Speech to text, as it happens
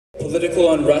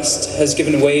political unrest has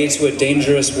given way to a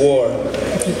dangerous war.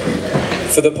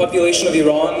 For the population of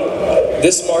Iran,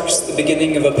 this marks the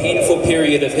beginning of a painful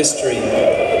period of history,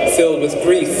 filled with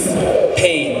grief,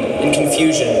 pain, and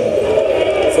confusion.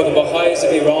 For the Baha'is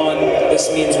of Iran, this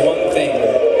means one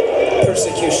thing: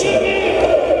 persecution.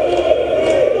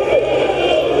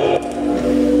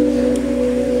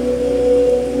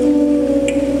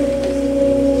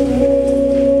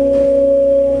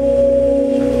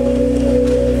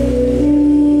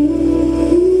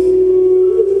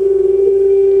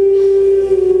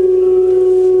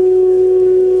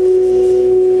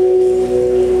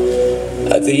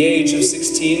 At the age of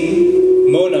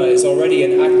 16, Mona is already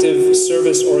an active,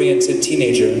 service-oriented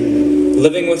teenager,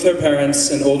 living with her parents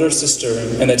and older sister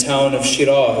in the town of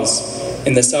Shiraz,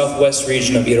 in the southwest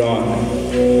region of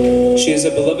Iran. She is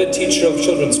a beloved teacher of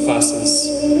children's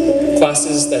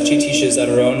classes that she teaches at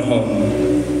her own home.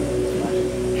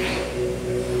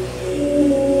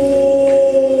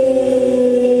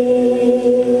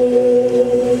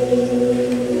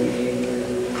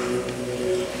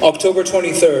 October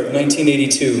 23rd,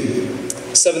 1982,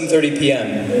 7:30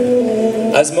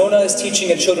 p.m. As Mona is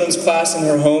teaching a children's class in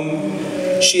her home,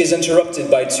 she is interrupted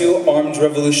by two armed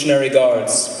Revolutionary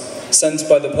Guards sent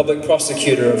by the public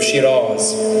prosecutor of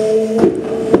Shiraz.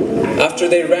 After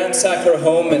they ransack her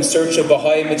home in search of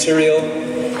Baha'i material,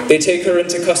 they take her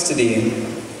into custody,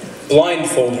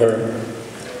 blindfold her,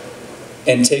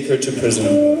 and take her to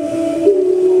prison.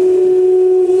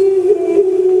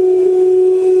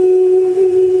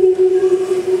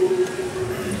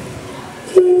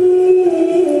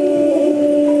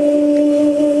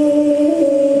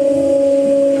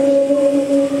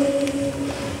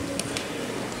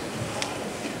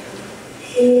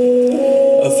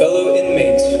 A fellow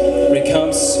inmate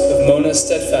recounts of Mona's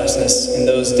steadfastness in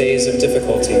those days of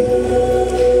difficulty.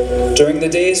 During the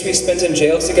days we spent in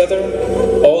jail together,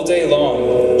 all day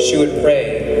long, she would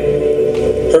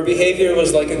pray. Her behavior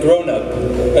was like a grown-up,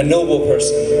 a noble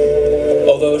person,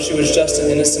 although she was just an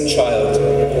innocent child.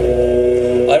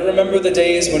 I remember the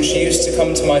days when she used to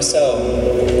come to my cell,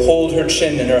 hold her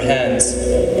chin in her hands,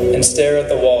 and stare at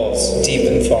the walls, deep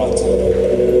in thought.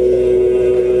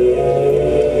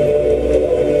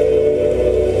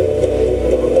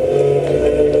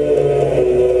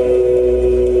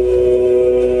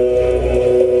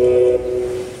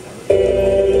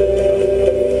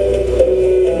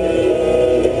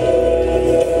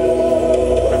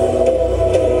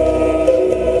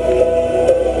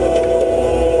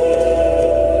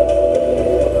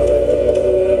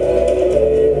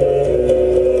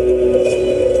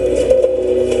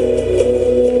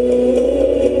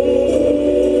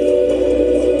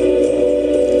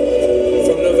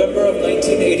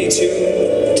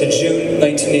 To June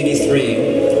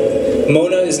 1983,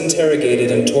 Mona is interrogated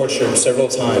and tortured several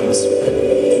times.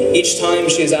 Each time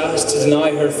she is asked to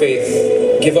deny her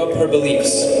faith, give up her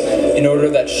beliefs, in order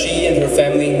that she and her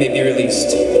family may be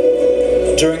released.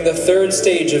 During the third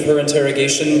stage of her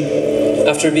interrogation,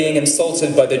 after being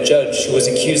insulted by the judge who was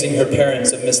accusing her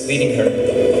parents of misleading her,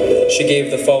 she gave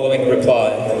the following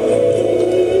reply.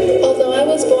 Although I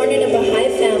was born in a Baha'i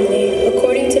family,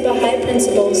 according to Baha'i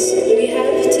principles, we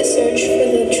have to search for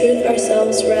the truth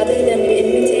ourselves rather than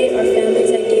imitate our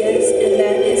family's ideas, and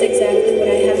that is exactly what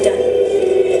I have done.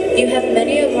 You have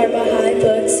many of our Baha'i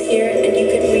books here, and you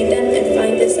can read them and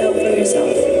find this out for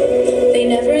yourself. They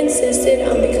never insisted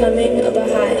on becoming a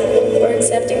Baha'i or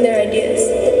accepting their ideas.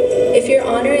 If your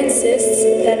honor insists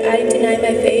that I deny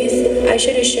my faith, I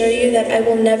should assure you that I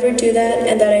will never do that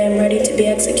and that I am ready to be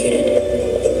executed.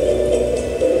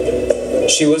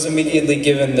 She was immediately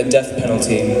given the death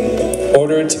penalty,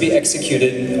 ordered to be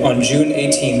executed on June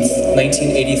 18,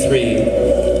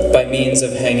 1983, by means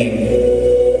of hanging.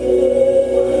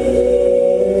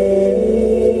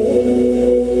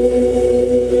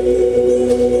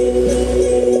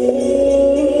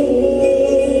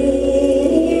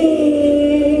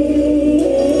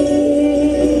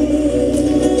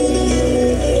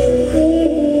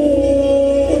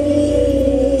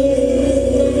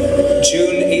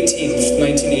 June 18th,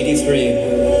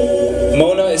 1983,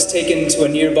 Mona is taken to a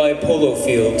nearby polo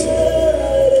field.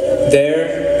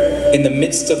 There, in the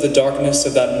midst of the darkness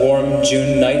of that warm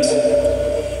June night,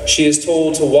 she is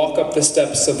told to walk up the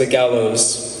steps of the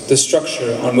gallows, the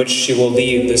structure on which she will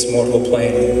leave this mortal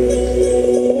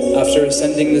plane. After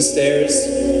ascending the stairs,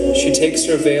 she takes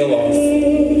her veil off,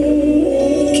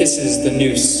 kisses the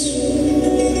noose,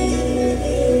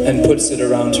 and puts it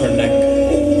around her neck.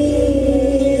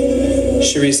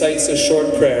 She recites a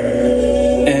short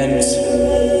prayer, and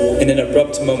in an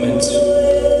abrupt moment,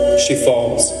 she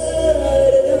falls.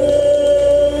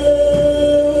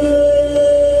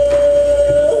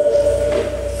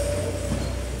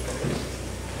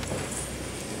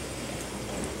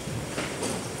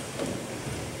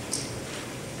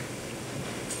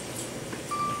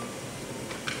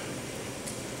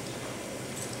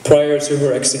 Prior to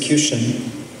her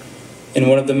execution, in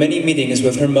one of the many meetings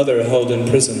with her mother held in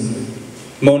prison,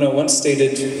 Mona once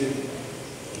stated,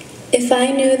 "If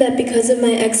I knew that because of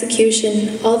my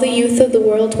execution, all the youth of the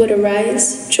world would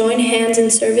arise, join hands in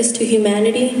service to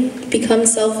humanity, become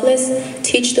selfless,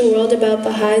 teach the world about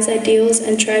Baha'is ideals,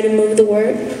 and try to move the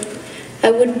word,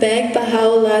 I would beg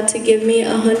Baha'u'llah to give me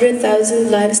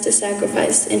 100,000 lives to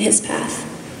sacrifice in his path."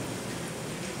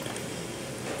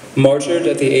 Martyred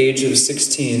at the age of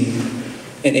 16,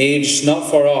 an age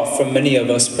not far off from many of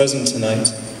us present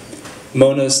tonight,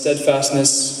 Mona's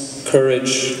steadfastness,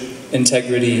 courage,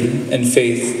 integrity, and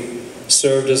faith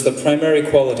served as the primary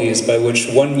qualities by which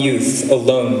one youth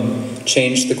alone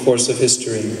changed the course of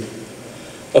history.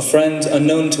 A friend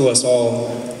unknown to us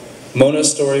all, Mona's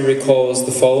story recalls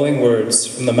the following words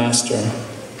from the Master.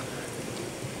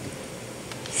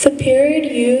 "The period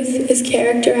youth is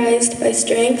characterized by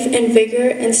strength and vigor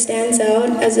and stands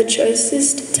out as the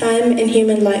choicest time in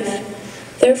human life.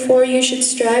 Therefore you should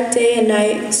strive day and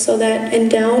night so that,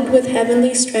 endowed with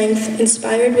heavenly strength,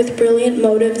 inspired with brilliant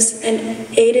motives, and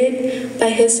aided by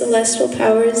his celestial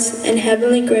powers and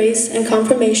heavenly grace and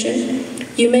confirmation,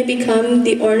 you may become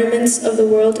the ornaments of the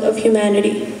world of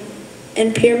humanity,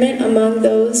 and pyramid among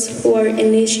those who are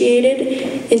initiated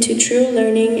into true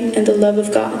learning and the love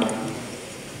of God."